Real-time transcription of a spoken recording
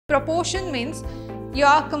Proportion means you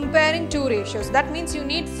are comparing two ratios. That means you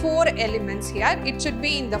need 4 elements here. It should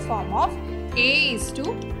be in the form of A is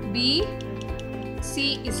to B,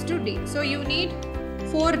 C is to D. So you need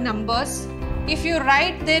 4 numbers. If you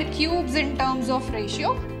write their cubes in terms of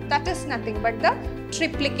ratio, that is nothing but the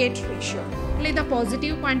triplicate ratio. Only the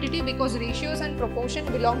positive quantity, because ratios and proportion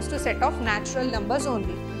belongs to set of natural numbers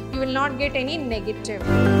only. You will not get any negative.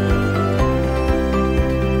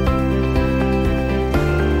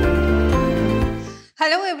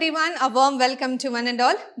 Hello everyone, a warm welcome to one and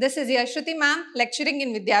all. This is your Shruti ma'am lecturing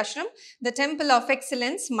in Vidhyaashram, the Temple of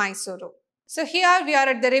Excellence, Mysuru. So here we are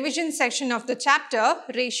at the revision section of the chapter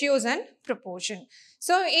Ratios and Proportion.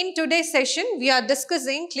 So in today's session, we are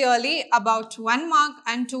discussing clearly about 1 mark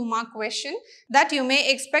and 2 mark question that you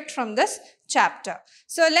may expect from this chapter.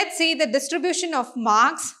 So let's see the distribution of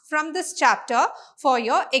marks from this chapter for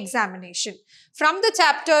your examination. From the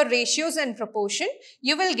chapter Ratios and Proportion,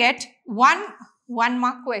 you will get 1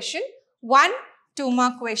 mark question, 1 2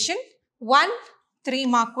 mark question, 1 3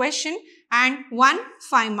 mark question and 1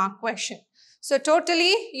 5 mark question. So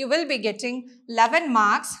totally you will be getting 11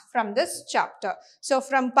 marks from this chapter. So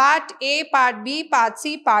from part A, part B, part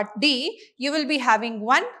C, part D, you will be having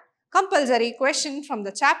 1 compulsory question from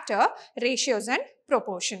the chapter Ratios and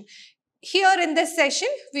Proportion. Here in this session,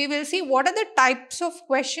 we will see what are the types of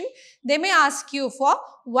question they may ask you for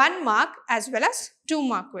 1 mark as well as 2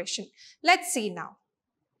 mark question. Let's see now.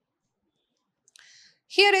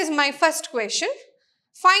 Here is my first question.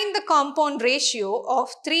 Find the compound ratio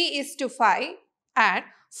of 3:5 and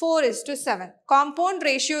 4:7. Compound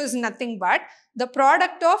ratio is nothing but the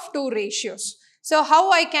product of 2 ratios. So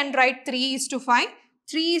how I can write 3:5?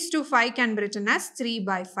 3:5 can be written as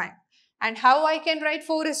 3/5. And how I can write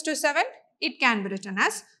 4:7? It can be written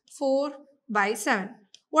as 4/7.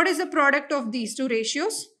 What is the product of these 2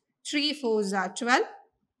 ratios? 3 4s are 12,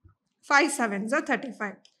 5 7s are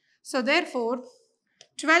 35. So therefore,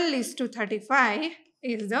 12:35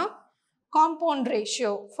 is the compound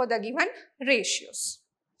ratio for the given ratios.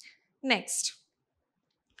 Next,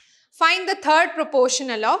 find the third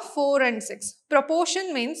proportional of 4 and 6.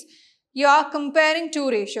 Proportion means you are comparing 2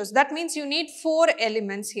 ratios. That means you need 4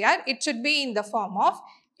 elements here. It should be in the form of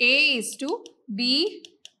A is to B,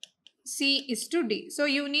 C is to D. So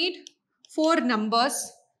you need 4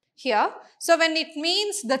 numbers here. So when it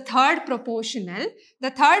means the third proportional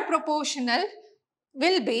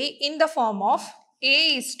will be in the form of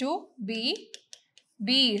A is to B,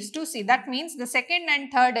 B is to C. That means the second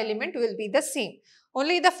and third element will be the same.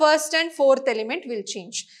 Only the first and fourth element will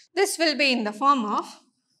change. This will be in the form of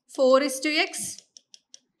 4:x,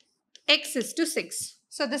 x is to 6.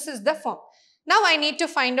 So this is the form. Now I need to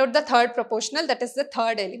find out the third proportional, that is the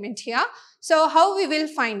third element here. So how we will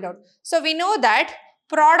find out? So we know that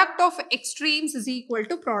product of extremes is equal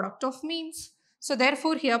to product of means. So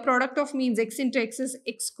therefore here product of means x into x is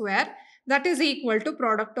x square. That is equal to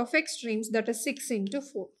product of extremes, that is 6 into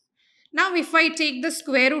 4. Now if I take the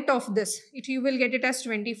square root of this, you will get it as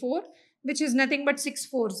 24, which is nothing but 6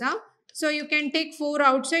 4s. So you can take 4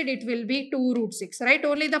 outside, it will be 2√6, right?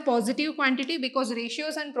 Only the positive quantity, because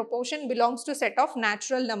ratios and proportion belongs to set of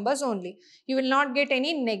natural numbers only. You will not get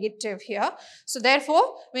any negative here. So therefore,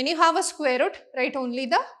 when you have a square root, write only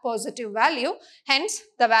the positive value. Hence,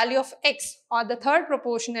 the value of x or the third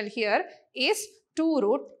proportional here is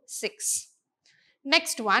 2√6.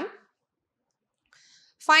 Next one,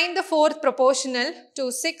 find the fourth proportional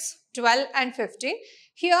to 6, 12 and 15.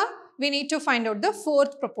 Here we need to find out the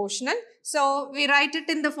fourth proportional. So we write it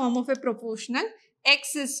in the form of a proportional.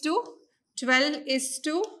 X is to 12 is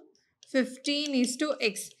to 15 is to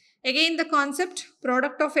x. Again the concept,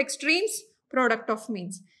 product of extremes, product of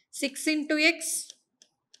means. 6 into x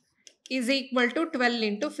is equal to 12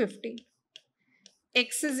 into 15.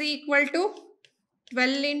 X is equal to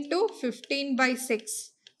 12 into 15 by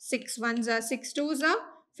 6. 6 1s are 6 2s are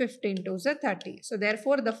 15 2s are 30. So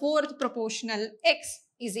therefore the fourth proportional x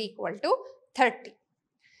is equal to 30.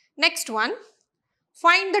 Next one,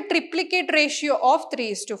 find the triplicate ratio of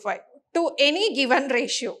 3:5 to any given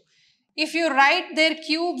ratio. If you write their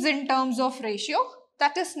cubes in terms of ratio,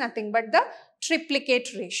 that is nothing but the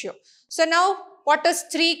triplicate ratio. So now what is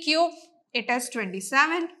 3 cube? It is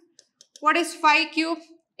 27. What is 5 cube?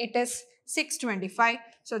 It is 625.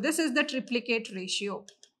 So this is the triplicate ratio.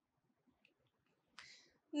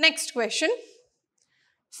 Next question.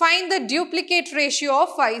 Find the duplicate ratio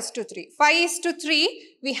of 5:3. 5:3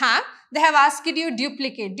 they have asked you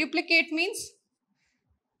duplicate. Duplicate means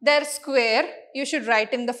their square you should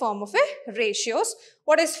write in the form of a ratios.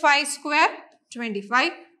 What is 5 square?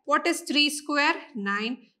 25. What is 3 square?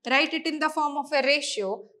 9. Write it in the form of a ratio,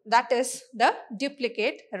 That is the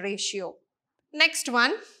duplicate ratio. Next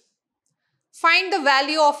one, find the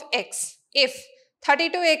value of x if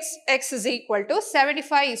 32x is equal to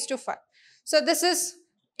 75:5. So this is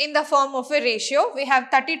in the form of a ratio. We have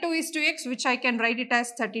 32:x, which I can write it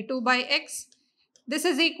as 32 by x. This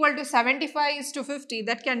is equal to 75:50.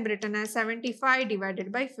 That can be written as 75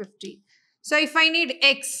 divided by 50. So if I need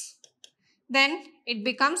x, then it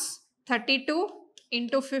becomes 32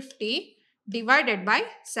 into 50 divided by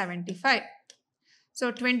 75.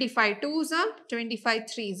 So 25 2s are, 25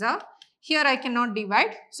 3s are. Here I cannot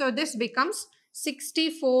divide. So this becomes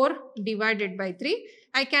 64 divided by 3.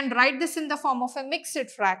 I can write this in the form of a mixed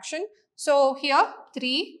fraction. So here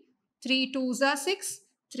 3 2s are 6,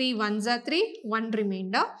 3 1s are 3, 1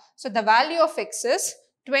 remainder. So the value of x is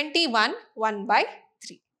 21 1 by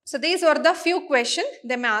 3. So these were the few questions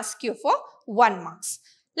they may ask you for 1 marks.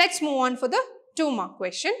 Let's move on for the 2-mark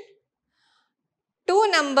question. Two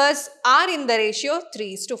numbers are in the ratio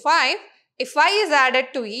 3:5. If 5 is added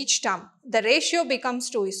to each term, the ratio becomes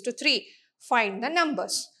 2:3. Find the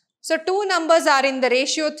numbers. So two numbers are in the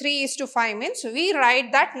ratio 3:5 means we write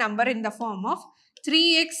that number in the form of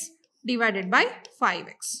 3x divided by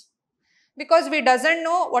 5x. Because we doesn't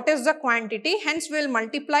know what is the quantity, hence we will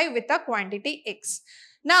multiply with the quantity x.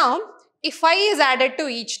 Now, if 5 is added to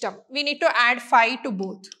each term, we need to add 5 to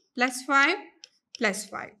both. Plus 5, plus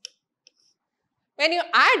 5. When you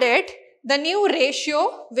add it, the new ratio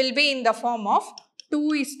will be in the form of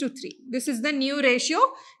 2:3. This is the new ratio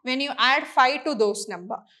when you add 5 to those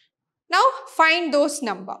number. Now, find those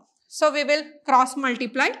number. So, we will cross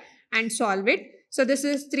multiply and solve it. So, this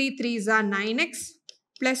is 3 3s are 9x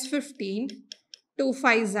plus 15, 2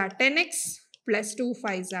 5s are 10x plus 2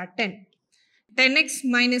 5s are 10. 10x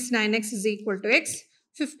minus 9x is equal to x.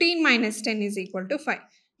 15 minus 10 is equal to 5.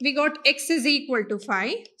 We got x is equal to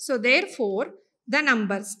 5. So, therefore, the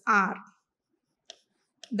numbers are,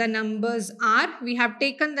 we have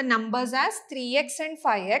taken the numbers as 3x and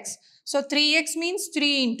 5x. So, 3x means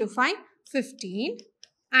 3 into 5, 15,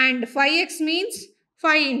 and 5x means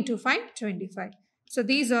 5 into 5, 25. So,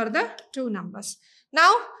 these are the two numbers.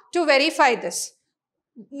 Now, to verify this,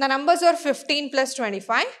 the numbers are 15 plus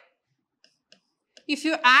 25. If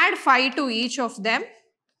you add 5 to each of them,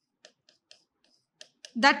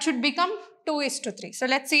 that should become 2:3. So,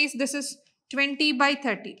 let's say this is 20 by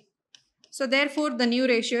 30. So, therefore, the new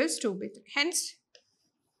ratio is 2:3. Hence,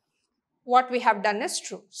 what we have done is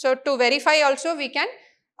true. So, to verify also, we can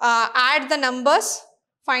add the numbers,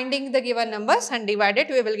 finding the given numbers and divide it.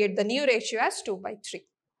 We will get the new ratio as 2/3.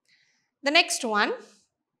 The next one,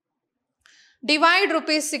 divide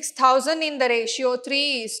rupees 6,000 in the ratio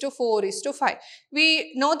 3:4:5. We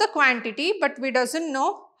know the quantity, but we doesn't know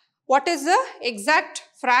what is the exact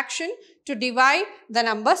fraction to divide the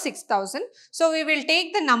number 6,000. So, we will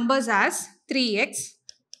take the numbers as 3x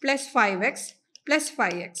plus 5x plus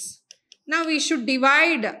 5x. Now, we should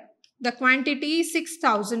divide the quantity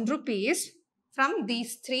 6,000 rupees from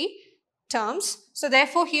these three terms. So,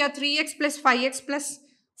 therefore, here 3x plus 5x plus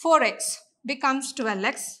 4x becomes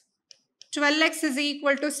 12x. 12x is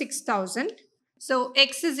equal to 6,000. So,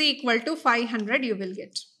 x is equal to 500 you will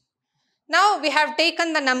get. Now, we have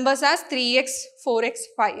taken the numbers as 3x, 4x,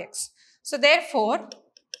 5x. So, therefore,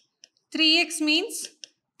 3x means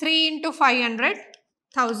 3 into 500,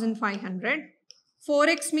 1,500.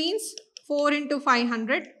 4x means 4 into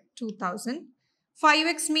 500, 2,000.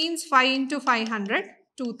 5x means 5 into 500,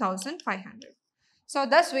 2,500. So,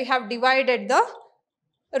 thus we have divided the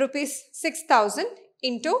rupees 6,000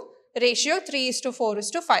 into ratio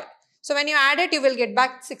 3:4:5. So, when you add it, you will get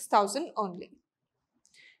back 6,000 only.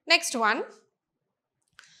 Next one,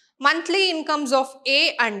 monthly incomes of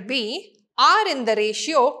A and B are in the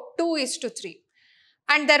ratio 2:3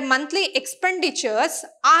 and their monthly expenditures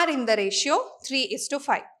are in the ratio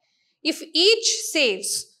 3:5. If each saves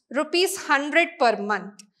rupees 100 per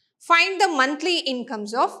month, find the monthly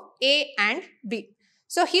incomes of A and B.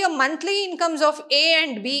 So, here monthly incomes of A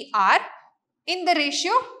and B are in the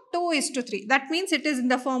ratio 2:3. That means it is in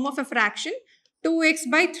the form of a fraction 2x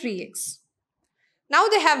by 3x. Now,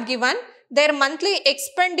 they have given their monthly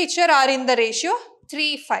expenditure are in the ratio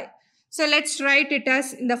 3:5. So, let's write it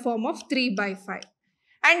as in the form of 3/5.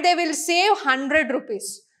 And they will save 100 rupees.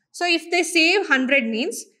 So, if they save 100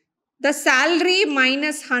 means the salary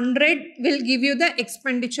minus 100 will give you the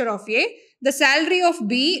expenditure of A. The salary of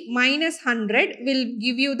B minus 100 will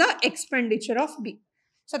give you the expenditure of B.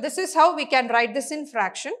 So, this is how we can write this in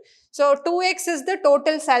fraction. So, 2x is the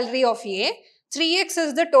total salary of A, 3x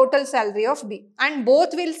is the total salary of B, and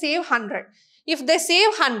both will save 100. If they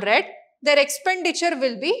save 100, their expenditure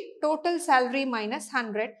will be total salary minus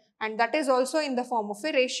 100, and that is also in the form of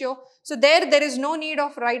a ratio. So there is no need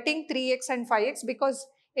of writing 3x and 5x because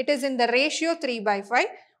it is in the ratio 3/5.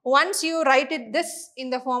 Once you write this in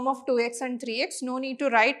the form of 2x and 3x, no need to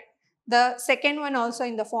write the second one also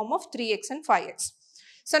in the form of 3x and 5x.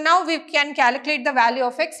 So now we can calculate the value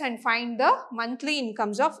of x and find the monthly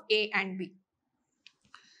incomes of A and B.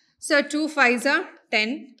 So 2 5s are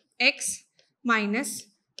 10, x minus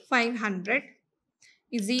 500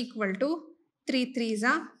 is equal to 3 3s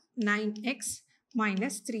are 9x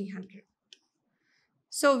minus 300.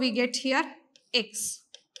 So we get here x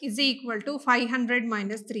is equal to 500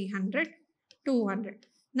 minus 300, 200.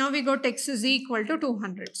 Now we got x is equal to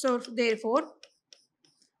 200. So therefore,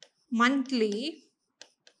 monthly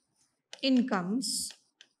incomes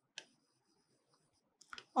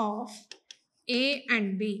of A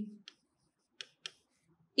and B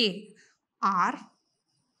are,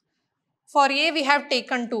 for A we have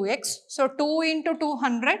taken 2x, so 2 into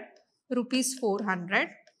 200 rupees 400,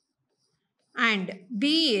 and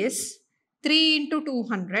B is 3 into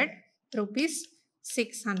 200 rupees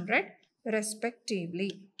 600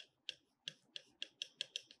 respectively.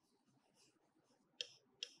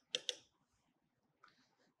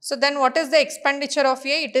 So then what is the expenditure of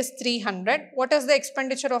A? It is 300. What is the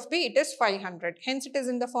expenditure of B? It is 500. Hence it is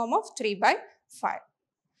in the form of 3/5.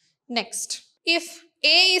 Next, if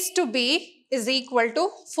A is to B is equal to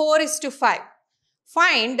 4:5,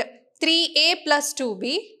 find 3A plus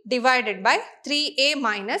 2B divided by 3A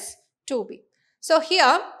minus 2B. So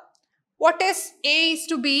here, what is A is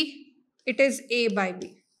to B? It is A by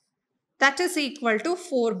B. That is equal to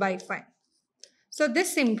 4/5. So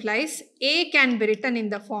this implies A can be written in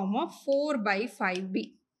the form of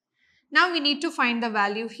 4/5B. Now we need to find the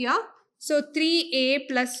value here. So 3A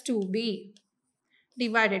plus 2B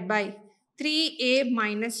divided by 3A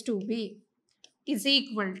minus 2B is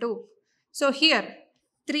equal to, so here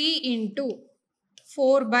 3 into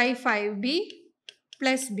 4/5B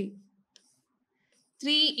plus B,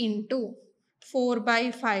 3 into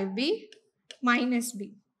 4/5B minus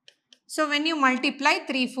B. So when you multiply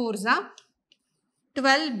 3 4s are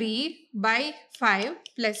 12B by 5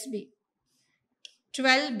 plus B,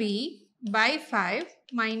 12B by 5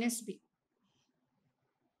 minus B.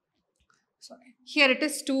 Sorry, here it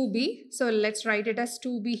is 2B, so let's write it as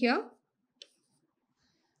 2B here.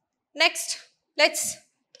 Next, let's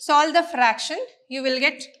solve the fraction. You will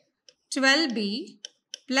get 12B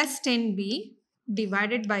plus 10B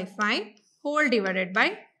divided by 5 whole divided by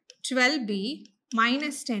 12B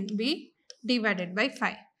minus 10B divided by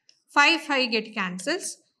 5. 5 get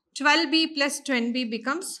cancels. 12B plus 10B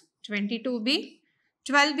becomes 22B.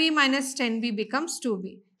 12B minus 10B becomes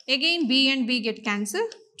 2B. Again B and B get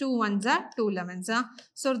cancelled. 2 1s are 2 11s are.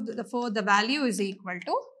 So therefore the value is equal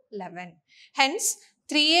to 11. Hence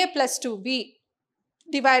 3A plus 2B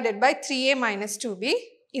divided by 3A minus 2B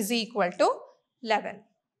is equal to 11.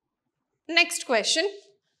 Next question.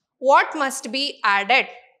 What must be added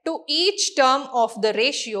to each term of the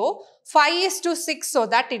ratio 5:6 so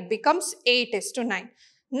that it becomes 8:9?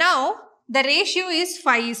 Now the ratio is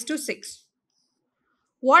 5:6.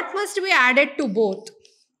 What must be added to both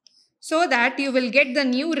so that you will get the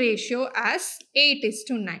new ratio as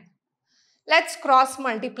 8:9? Let's cross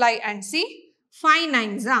multiply and see. 5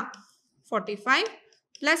 9s are 45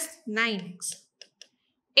 plus 9x.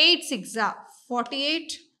 8 6 are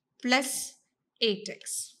 48 plus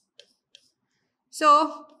 8x. So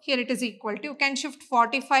here it is equal to, you can shift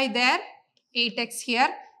 45 there, 8x here,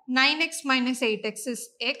 9x minus 8x is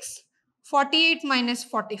x, 48 minus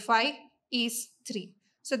 45 is 3.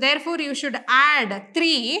 So therefore you should add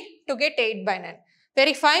 3 to get 8/9.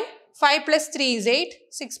 Verify, 5 plus 3 is 8,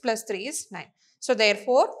 6 plus 3 is 9. So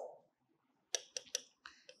therefore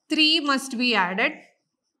 3 must be added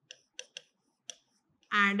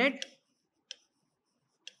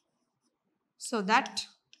so that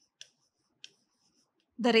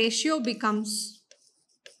the ratio becomes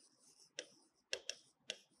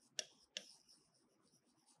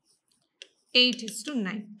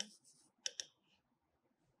 8:9.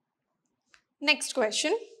 Next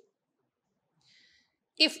question.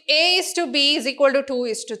 If A is to B is equal to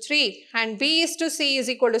 2:3 and B is to C is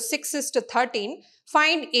equal to 6:13,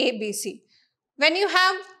 find A, B, C. When you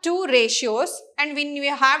have two ratios and when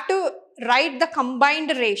you have to write the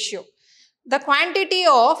combined ratio, the quantity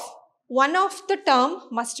of one of the term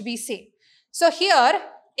must be same. So here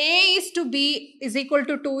A is to B is equal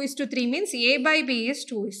to 2:3 means A by B is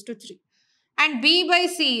 2:3 and B by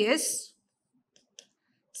C is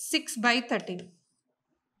 6/13.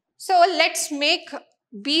 So let's make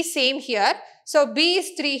B same here. So B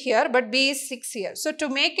is 3 here but B is 6 here. So to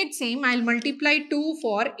make it same, I'll multiply 2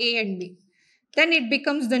 for A and B. Then it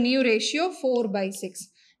becomes the new ratio 4 by 6.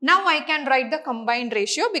 Now I can write the combined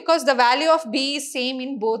ratio because the value of B is same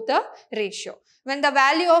in both the ratio. When the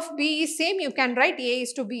value of B is same, you can write A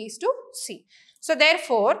is to B is to C. So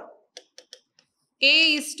therefore,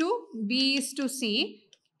 A is to B is to C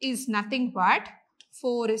is nothing but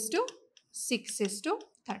 4 is to 6 is to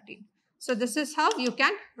 13. So this is how you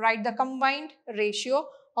can write the combined ratio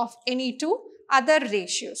of any two other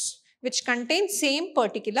ratios which contain same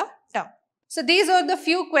particular term. So these are the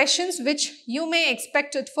few questions which you may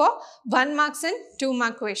expect it for 1 marks and 2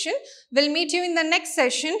 mark question. We'll meet you in the next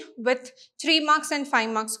session with 3 marks and 5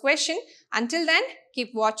 marks question. Until then,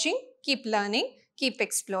 keep watching, keep learning, keep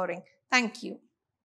exploring. Thank you.